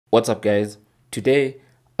What's up guys? Today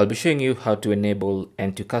I'll be showing you how to enable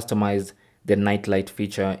and to customize the nightlight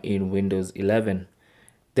feature in Windows 11.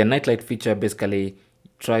 The nightlight feature basically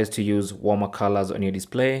tries to use warmer colors on your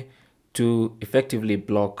display to effectively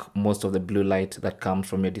block most of the blue light that comes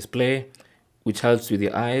from your display, which helps with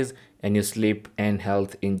your eyes and your sleep and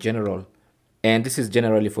health in general. And this is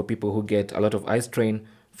generally for people who get a lot of eye strain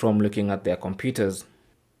from looking at their computers.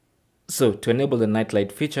 So to enable the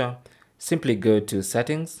nightlight feature, simply go to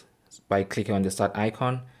settings by clicking on the start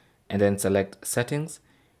icon and then select settings.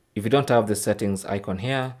 If you don't have the settings icon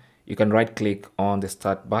here, you can right click on the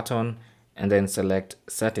start button and then select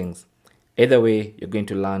settings. Either way, you're going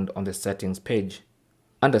to land on the settings page.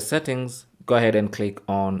 Under settings, go ahead and click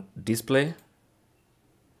on display.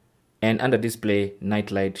 And under display,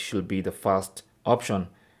 nightlight should be the first option.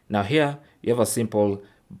 Now here, you have a simple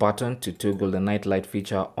button to toggle the nightlight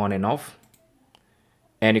feature on and off.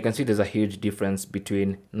 And you can see there's a huge difference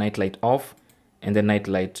between nightlight off and the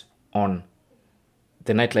nightlight on.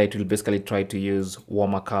 The nightlight will basically try to use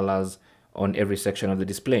warmer colors on every section of the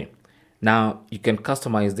display. Now you can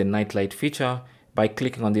customize the nightlight feature by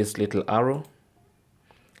clicking on this little arrow,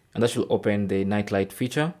 and that should open the nightlight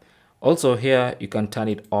feature. Also here you can turn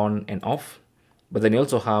it on and off, but then you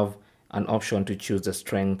also have an option to choose the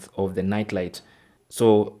strength of the nightlight.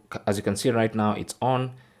 So as you can see right now, it's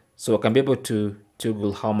on, so I can be able to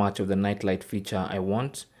toggle how much of the nightlight feature I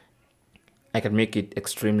want. I can make it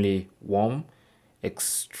extremely warm,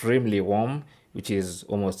 which is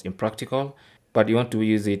almost impractical, but you want to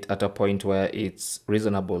use it at a point where it's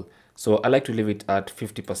reasonable. So I like to leave it at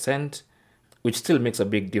 50%, which still makes a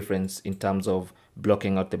big difference in terms of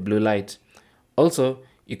blocking out the blue light. Also,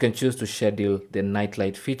 you can choose to schedule the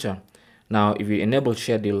nightlight feature. Now, if you enable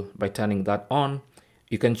schedule by turning that on,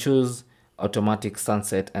 you can choose automatic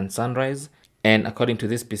sunset and sunrise. And according to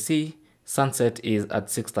this PC, sunset is at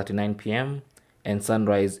 6:39 p.m. and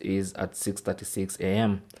sunrise is at 6:36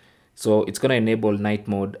 a.m. So it's going to enable night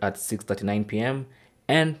mode at 6:39 p.m.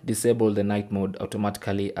 and disable the night mode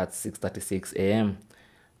automatically at 6:36 a.m.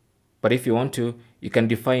 But if you want to, you can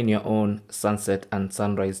define your own sunset and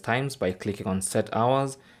sunrise times by clicking on set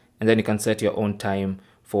hours, and then you can set your own time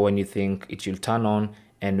for when you think it should turn on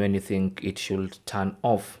and when you think it should turn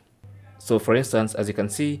off. So for instance, as you can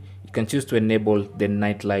see, you can choose to enable the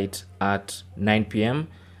night light at 9 p.m.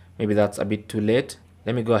 Maybe that's a bit too late.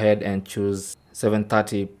 Let me go ahead and choose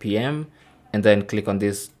 7:30 p.m. and then click on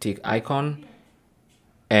this tick icon.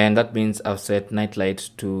 And that means I've set night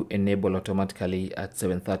light to enable automatically at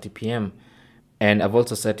 7:30 p.m. And I've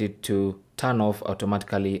also set it to turn off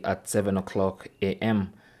automatically at 7 o'clock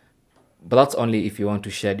a.m. But that's only if you want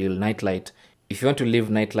to schedule night light. If you want to leave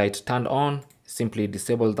night light turned on, simply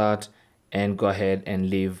disable that and go ahead and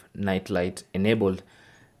leave night light enabled.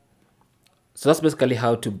 So that's basically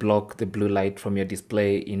how to block the blue light from your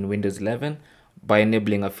display in Windows 11 by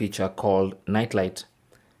enabling a feature called nightlight.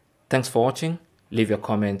 Thanks for watching. Leave your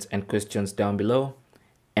comments and questions down below,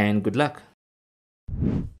 and good luck.